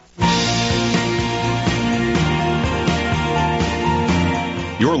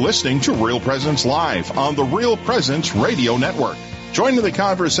You're listening to Real Presence Live on the Real Presence Radio Network. Join in the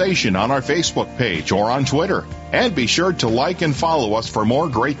conversation on our Facebook page or on Twitter. And be sure to like and follow us for more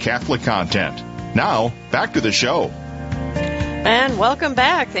great Catholic content. Now, back to the show. And welcome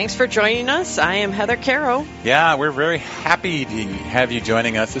back. Thanks for joining us. I am Heather Caro. Yeah, we're very happy to have you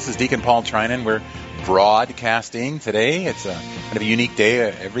joining us. This is Deacon Paul Trinan. We're broadcasting today. It's kind of a unique day.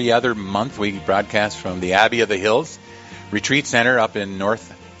 Every other month we broadcast from the Abbey of the Hills Retreat Center up in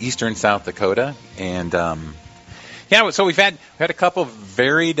northeastern South Dakota. And so we've had a couple of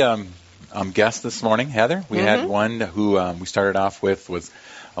varied guests this morning, Heather. We had one who we started off with was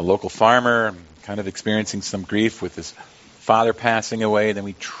a local farmer, kind of experiencing some grief with his father passing away. Then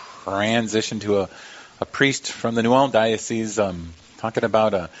we transitioned to a priest from the New Ulm Diocese, talking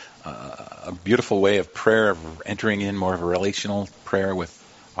about a beautiful way of prayer, of entering in more of a relational prayer with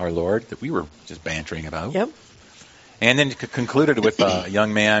our Lord that we were just bantering about. Yep. And then concluded with a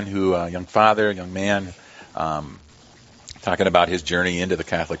young man young man, talking about his journey into the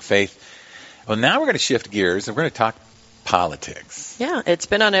Catholic faith. Well, now we're going to shift gears and we're going to talk politics. Yeah, it's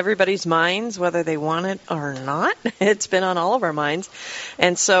been on everybody's minds, whether they want it or not. It's been on all of our minds.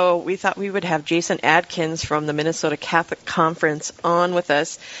 And so we thought we would have Jason Adkins from the Minnesota Catholic Conference on with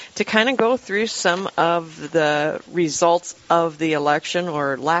us to kind of go through some of the results of the election,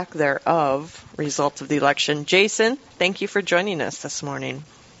 or lack thereof results of the election. Jason, thank you for joining us this morning.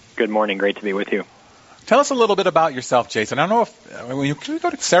 Good morning. Great to be with you. Tell us a little bit about yourself, Jason. I don't know if can we go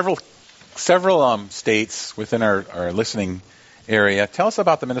to several states within our listening area. Tell us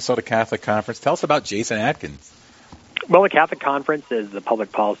about the Minnesota Catholic Conference. Tell us about Jason Adkins. Well, the Catholic Conference is the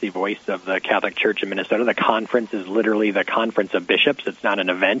public policy voice of the Catholic Church in Minnesota. The conference is literally the Conference of Bishops. It's not an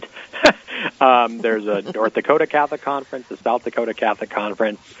event. There's a North Dakota Catholic Conference, a South Dakota Catholic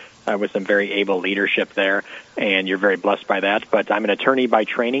Conference, with some very able leadership there, and you're very blessed by that. But I'm an attorney by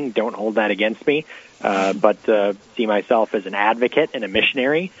training. Don't hold that against me. But see myself as an advocate and a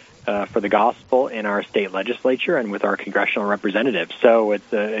missionary for the gospel in our state legislature and with our congressional representatives. So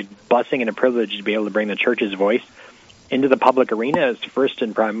it's a blessing and a privilege to be able to bring the church's voice into the public arena as first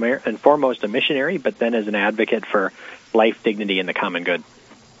and foremost a missionary, but then as an advocate for life, dignity, and the common good.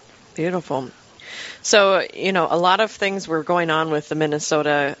 Beautiful. So, a lot of things were going on with the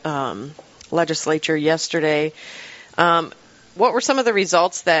Minnesota legislature yesterday. What were some of the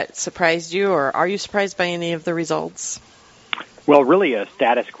results that surprised you, or are you surprised by any of the results? Well, really a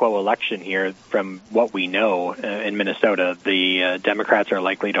status quo election here from what we know in Minnesota. The Democrats are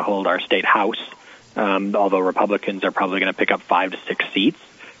likely to hold our state House, although Republicans are probably going to pick up 5 to 6 seats,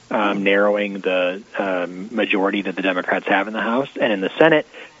 narrowing the majority that the Democrats have in the House. And in the Senate,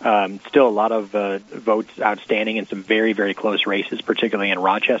 still a lot of votes outstanding in some very, very close races, particularly in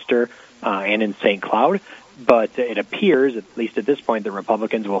Rochester and in St. Cloud. But it appears, at least at this point, that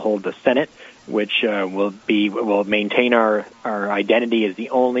Republicans will hold the Senate, which will maintain our identity as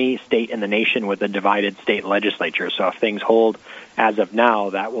the only state in the nation with a divided state legislature. So if things hold as of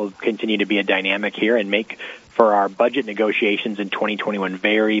now, that will continue to be a dynamic here and make for our budget negotiations in 2021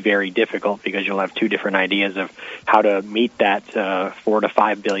 very, very difficult, because you'll have two different ideas of how to meet that $4 to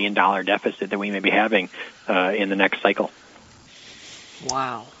 $5 billion deficit that we may be having in the next cycle.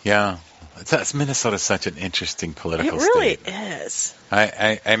 Wow. Yeah. Minnesota's such an interesting political state. It really is.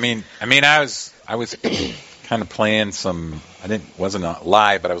 I mean, I was kind of playing some. Wasn't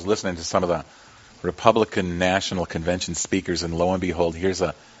live, but I was listening to some of the Republican National Convention speakers, and lo and behold, here's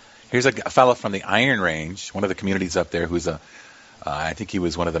a fellow from the Iron Range, one of the communities up there, who's I think he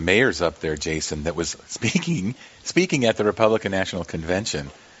was one of the mayors up there, Jason, that was speaking at the Republican National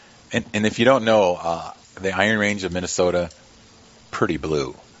Convention, and if you don't know, the Iron Range of Minnesota, pretty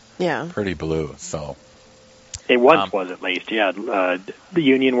blue. Yeah. Pretty blue, so. It once was, at least, yeah. The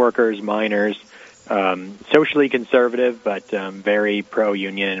union workers, miners, socially conservative, but very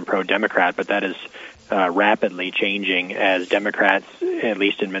pro-union and pro-Democrat, but that is rapidly changing as Democrats, at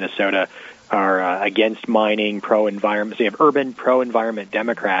least in Minnesota, are against mining, pro-environment. So you have urban pro-environment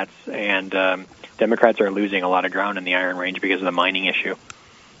Democrats, and Democrats are losing a lot of ground in the Iron Range because of the mining issue.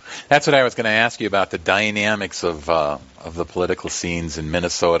 That's what I was going to ask you about, the dynamics of the political scenes in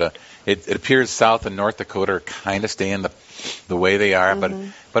Minnesota. It appears South and North Dakota are kind of staying the way they are, but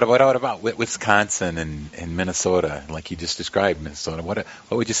what about Wisconsin and Minnesota, like you just described Minnesota? What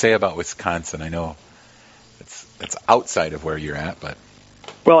would you say about Wisconsin? I know it's outside of where you're at, but.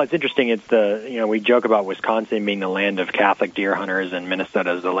 Well, it's interesting. It's we joke about Wisconsin being the land of Catholic deer hunters, and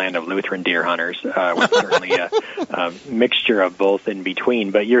Minnesota is the land of Lutheran deer hunters, with certainly a mixture of both in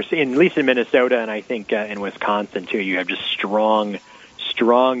between. But you're seeing, at least in Minnesota, and I think in Wisconsin too, you have just strong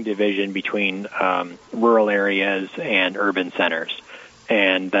division between rural areas and urban centers.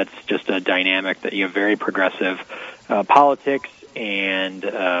 And that's just a dynamic that you have very progressive politics and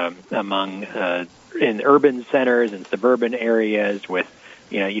among in urban centers and suburban areas with,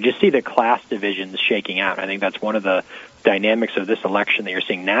 you just see the class divisions shaking out. I think that's one of the dynamics of this election that you're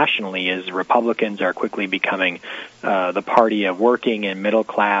seeing nationally is Republicans are quickly becoming the party of working and middle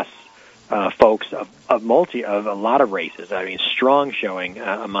class folks of a lot of races. I mean, strong showing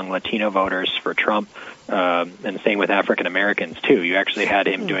among Latino voters for Trump, and same with African Americans too. You actually had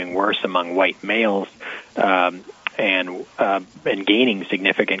him doing worse among white males, and gaining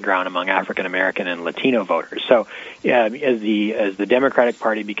significant ground among African American and Latino voters. So, as the Democratic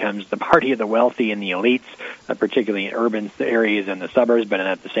Party becomes the party of the wealthy and the elites, particularly in urban areas and the suburbs, but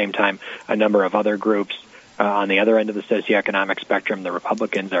at the same time, a number of other groups. On the other end of the socioeconomic spectrum, the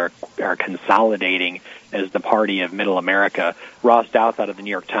Republicans are consolidating as the party of middle America. Ross Douth out of the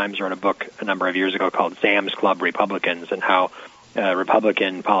New York Times wrote a book a number of years ago called Sam's Club Republicans, and how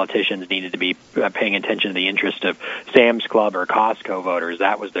Republican politicians needed to be paying attention to the interest of Sam's Club or Costco voters.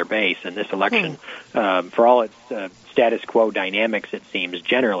 That was their base. And this election, for all its status quo dynamics, it seems,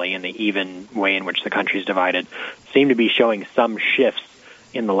 generally, in the even way in which the country is divided, seem to be showing some shifts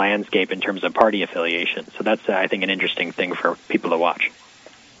in the landscape in terms of party affiliation. So that's, I think, an interesting thing for people to watch.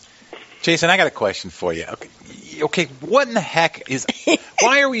 Jason, I got a question for you. Okay, what in the heck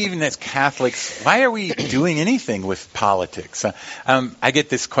why are we even as Catholics, why are we doing anything with politics? I get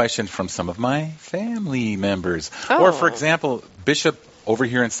this question from some of my family members. Oh. Or, for example, Bishop over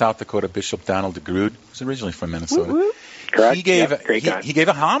here in South Dakota, Bishop Donald DeGrood, who's originally from Minnesota. Woo-woo. Correct. He gave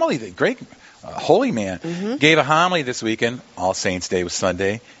a homily, great holy man, gave a homily this weekend. All Saints Day was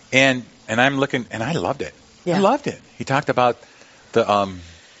Sunday, and I'm looking, and I loved it. Yeah. I loved it. He talked about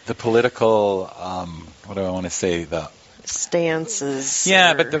the political, what do I want to say, the stances.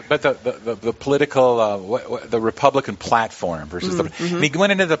 Yeah, but the political, the Republican platform versus and he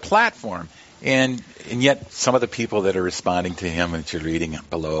went into the platform, and yet some of the people that are responding to him, that you're reading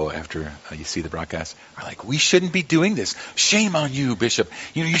below after you see the broadcast, are like, we shouldn't be doing this. Shame on you, Bishop.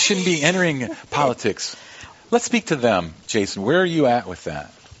 You shouldn't be entering politics. Let's speak to them, Jason. Where are you at with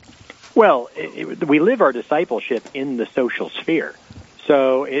that? Well, we live our discipleship in the social sphere.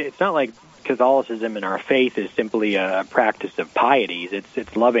 So it's not like Catholicism and our faith is simply a practice of pieties.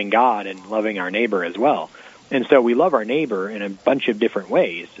 It's loving God and loving our neighbor as well. And so we love our neighbor in a bunch of different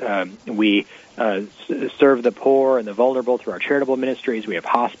ways. We serve the poor and the vulnerable through our charitable ministries. We have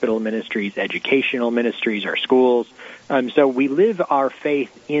hospital ministries, educational ministries, our schools. So we live our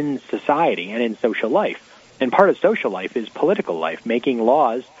faith in society and in social life. And part of social life is political life, making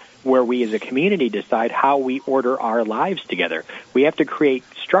laws where we as a community decide how we order our lives together. We have to create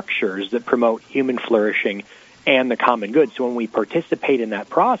structures that promote human flourishing and the common good. So when we participate in that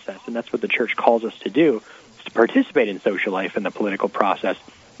process, and that's what the church calls us to do, is to participate in social life and the political process,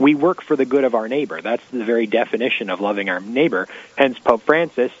 we work for the good of our neighbor. That's the very definition of loving our neighbor. Hence, Pope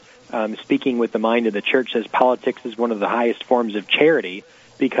Francis, speaking with the mind of the church, says politics is one of the highest forms of charity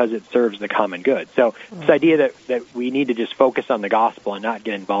because it serves the common good. So this idea that we need to just focus on the gospel and not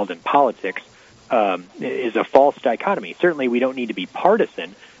get involved in politics is a false dichotomy. Certainly we don't need to be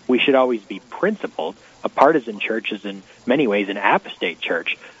partisan. We should always be principled. A partisan church is in many ways an apostate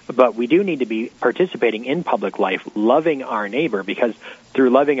church. But we do need to be participating in public life, loving our neighbor, because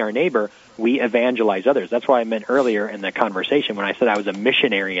through loving our neighbor, we evangelize others. That's why I meant earlier in the conversation when I said I was a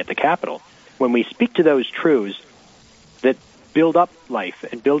missionary at the Capitol. When we speak to those truths that build up life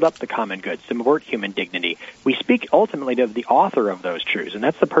and build up the common good, support human dignity, we speak ultimately to the author of those truths, and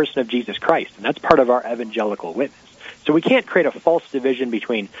that's the person of Jesus Christ, and that's part of our evangelical witness. So we can't create a false division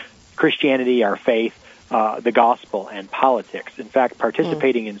between Christianity, our faith, the gospel, and politics. In fact,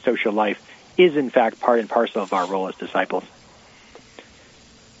 participating in social life is, in fact, part and parcel of our role as disciples.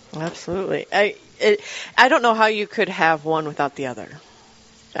 Absolutely. I don't know how you could have one without the other.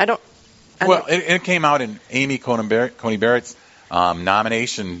 It came out in Amy Coney Barrett's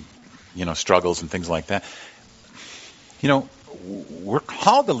nomination, struggles and things like that. We're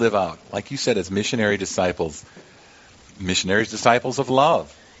called to live out, like you said, as missionary disciples of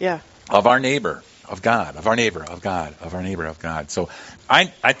love. Yeah. Of our neighbor, of God, of our neighbor, of God, of our neighbor, of God. So I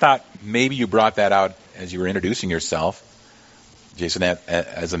thought maybe you brought that out as you were introducing yourself, Jason,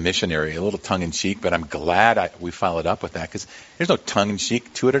 as a missionary, a little tongue-in-cheek, but I'm glad we followed up with that, because there's no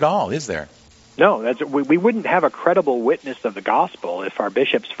tongue-in-cheek to it at all, is there? No, we wouldn't have a credible witness of the gospel if our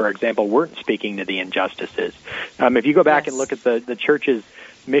bishops, for example, weren't speaking to the injustices. If you go back and look at the church's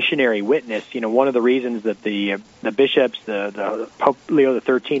missionary witness, one of the reasons that the bishops, the Pope Leo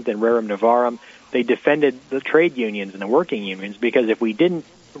XIII and Rerum Novarum, they defended the trade unions and the working unions, because if we didn't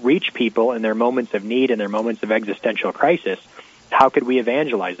reach people in their moments of need and their moments of existential crisis, How could we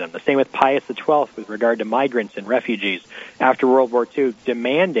evangelize them? The same with Pius XII with regard to migrants and refugees after World War II,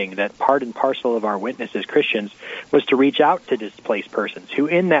 demanding that part and parcel of our witness as Christians was to reach out to displaced persons who,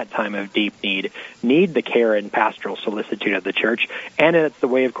 in that time of deep need the care and pastoral solicitude of the church. And it's the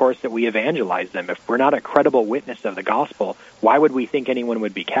way, of course, that we evangelize them. If we're not a credible witness of the gospel, why would we think anyone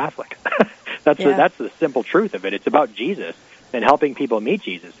would be Catholic? That's the simple truth of it. It's about Jesus and helping people meet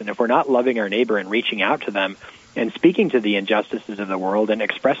Jesus. And if we're not loving our neighbor and reaching out to them and speaking to the injustices of the world and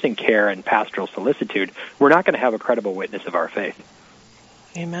expressing care and pastoral solicitude, we're not going to have a credible witness of our faith.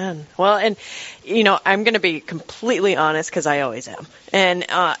 Amen. Well, and, I'm going to be completely honest because I always am. And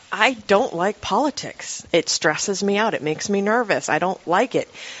I don't like politics. It stresses me out. It makes me nervous. I don't like it.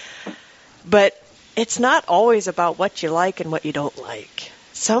 But it's not always about what you like and what you don't like.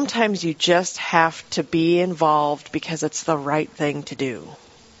 Sometimes you just have to be involved because it's the right thing to do.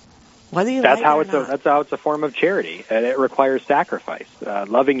 Whether you that's like how it or it's not. That's how it's a form of charity, and it requires sacrifice.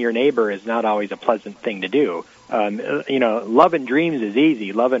 Loving your neighbor is not always a pleasant thing to do. Love in dreams is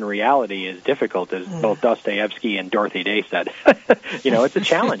easy. Love in reality is difficult, as both Dostoevsky and Dorothy Day said. It's a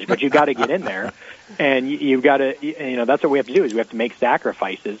challenge, but you've got to get in there, and you've got to. That's what we have to do. Is we have to make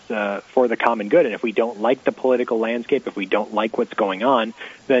sacrifices for the common good. And if we don't like the political landscape, if we don't like what's going on,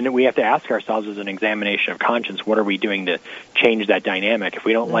 then we have to ask ourselves as an examination of conscience, what are we doing to change that dynamic? If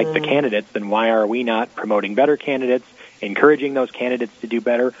we don't like the candidates, then why are we not promoting better candidates, encouraging those candidates to do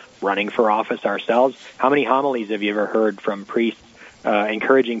better, running for office ourselves? How many homilies have you ever heard from priests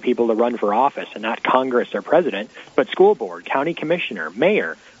encouraging people to run for office, and not Congress or president, but school board, county commissioner,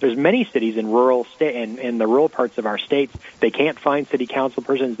 mayor? There's many cities in in the rural parts of our states, they can't find city council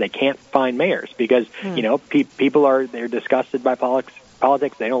persons, they can't find mayors because people they're disgusted by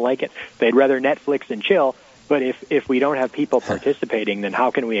politics, they don't like it, they'd rather Netflix and chill. But if we don't have people participating, then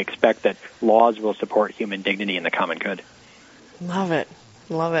how can we expect that laws will support human dignity and the common good? Love it.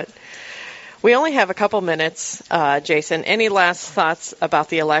 We only have a couple minutes, Jason. Any last thoughts about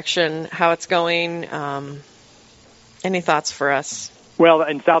the election, how it's going? Any thoughts for us? Well,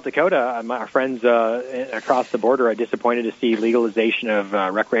 in South Dakota, our friends across the border are disappointed to see legalization of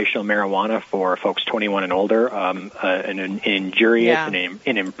recreational marijuana for folks 21 and older, an injurious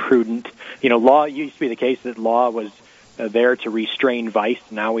and imprudent. Law used to be the case that law was there to restrain vice.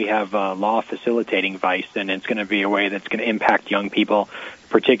 Now we have law facilitating vice, and it's going to be a way that's going to impact young people,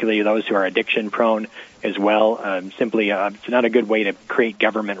 particularly those who are addiction prone as well. It's not a good way to create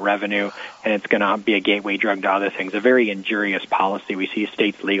government revenue, and it's going to be a gateway drug to other things. A very injurious policy. We see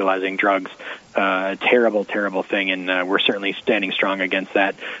states legalizing drugs. A terrible, terrible thing, and we're certainly standing strong against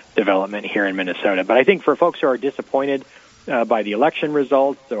that development here in Minnesota. But I think for folks who are disappointed by the election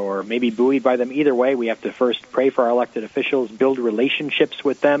results or maybe buoyed by them, either way, we have to first pray for our elected officials, build relationships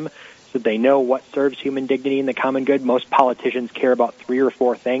with them so that they know what serves human dignity and the common good. Most politicians care about 3 or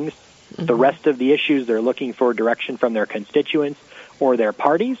 4 things. The rest of the issues, they're looking for direction from their constituents or their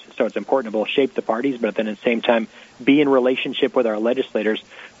parties. So it's important to both shape the parties, but then at the same time be in relationship with our legislators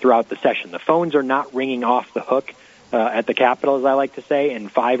throughout the session. The phones are not ringing off the hook at the Capitol, as I like to say, and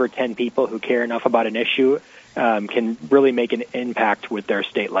 5 or 10 people who care enough about an issue can really make an impact with their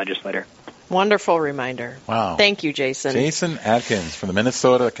state legislator. Wonderful reminder. Wow. Thank you, Jason. Jason Adkins from the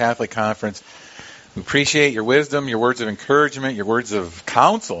Minnesota Catholic Conference. We appreciate your wisdom, your words of encouragement, your words of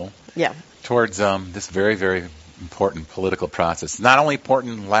counsel towards this very, very important political process. Not only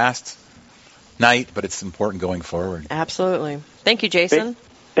important last night, but it's important going forward. Absolutely. Thank you, Jason.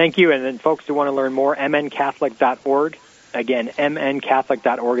 Thank you. And then folks who want to learn more, mncatholic.org. Again,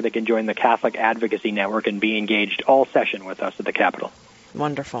 mncatholic.org. They can join the Catholic Advocacy Network and be engaged all session with us at the Capitol.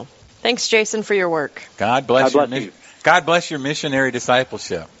 Wonderful. Thanks, Jason, for your work. God bless your missionary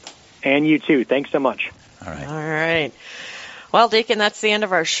discipleship. And you too. Thanks so much. All right. All right. Well, Deacon, that's the end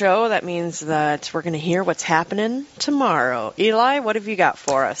of our show. That means that we're going to hear what's happening tomorrow. Eli, what have you got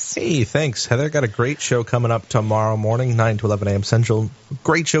for us? Hey, thanks, Heather. Got a great show coming up tomorrow morning, 9 to 11 a.m. Central.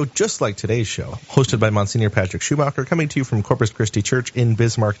 Great show, just like today's show, hosted by Monsignor Patrick Schumacher, coming to you from Corpus Christi Church in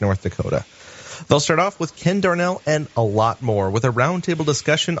Bismarck, North Dakota. They'll start off with Ken Darnell and a lot more with a roundtable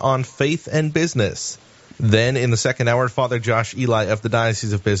discussion on faith and business. Then, in the second hour, Father Josh Eli of the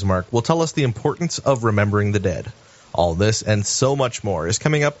Diocese of Bismarck will tell us the importance of remembering the dead. All this and so much more is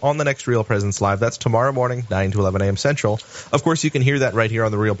coming up on the next Real Presence Live. That's tomorrow morning, 9 to 11 a.m. Central. Of course, you can hear that right here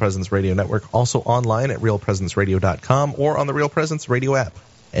on the Real Presence Radio Network, also online at realpresenceradio.com or on the Real Presence Radio app,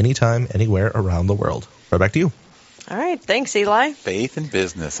 anytime, anywhere around the world. Right back to you. All right. Thanks, Eli. Faith and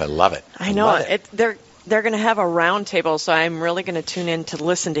business. I love it. I know. They're going to have a round table, so I'm really going to tune in to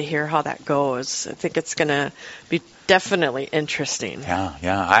listen to hear how that goes. I think it's going to be definitely interesting.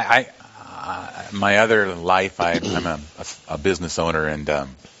 Yeah. my other life, I'm a business owner, and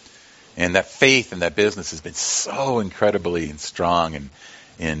that faith and that business has been so incredibly strong and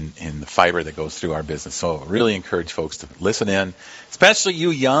in the fiber that goes through our business. So really encourage folks to listen in, especially you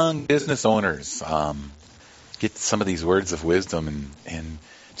young business owners. Get some of these words of wisdom and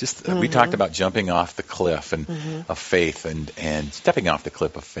just we talked about jumping off the cliff and of faith and stepping off the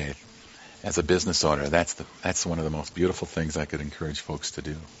cliff of faith as a business owner. That's one of the most beautiful things I could encourage folks to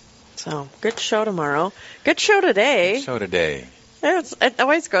do. So good show tomorrow. Good show today. Good show today. It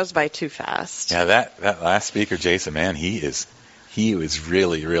always goes by too fast. Yeah, that last speaker, Jason, man, he was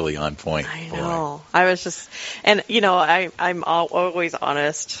really, really on point. I know. Boy. I was just, and I'm always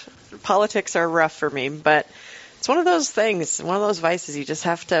honest. Politics are rough for me, but it's one of those things, one of those vices you just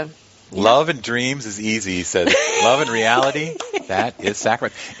have to. Love and dreams is easy, he said. Love and reality, that is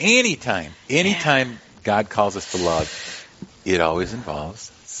sacrifice. Anytime God calls us to love, it always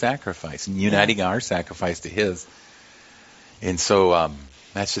involves sacrifice and uniting our sacrifice to His. And so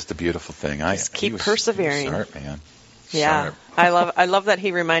that's just a beautiful thing. Just keep persevering. Sharp, man. Yeah, Sharp. I love that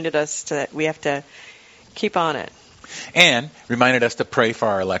he reminded us that we have to keep on it. And reminded us to pray for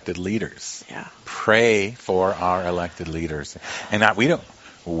our elected leaders. Yeah. Pray for our elected leaders. And we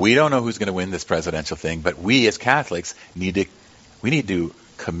don't know who's going to win this presidential thing, but we as Catholics need to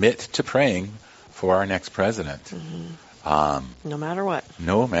commit to praying for our next president. Mm-hmm. No matter what.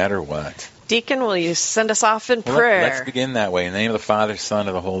 No matter what. Deacon, will you send us off in prayer? Let's begin that way. In the name of the Father, Son,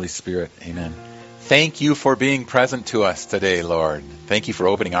 and the Holy Spirit. Amen. Thank you for being present to us today, Lord. Thank you for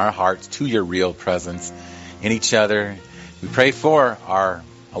opening our hearts to your real presence in each other. We pray for our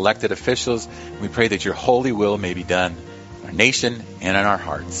elected officials. We pray that your holy will may be done in our nation and in our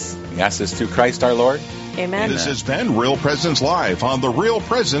hearts. We ask this through Christ our Lord. Amen. This has been Real Presence Live on the Real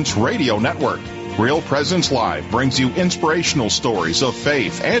Presence Radio Network. Real Presence Live brings you inspirational stories of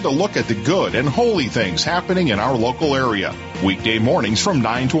faith and a look at the good and holy things happening in our local area. Weekday mornings from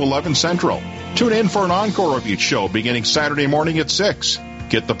 9 to 11 Central. Tune in for an encore of each show beginning Saturday morning at 6.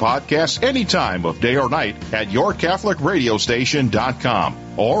 Get the podcast any time of day or night at yourcatholicradiostation.com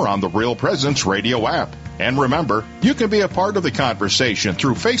or on the Real Presence Radio app. And remember, you can be a part of the conversation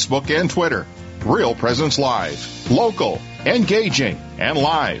through Facebook and Twitter. Real Presence Live. Local, engaging, and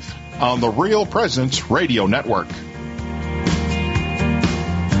live on the Real Presence Radio Network.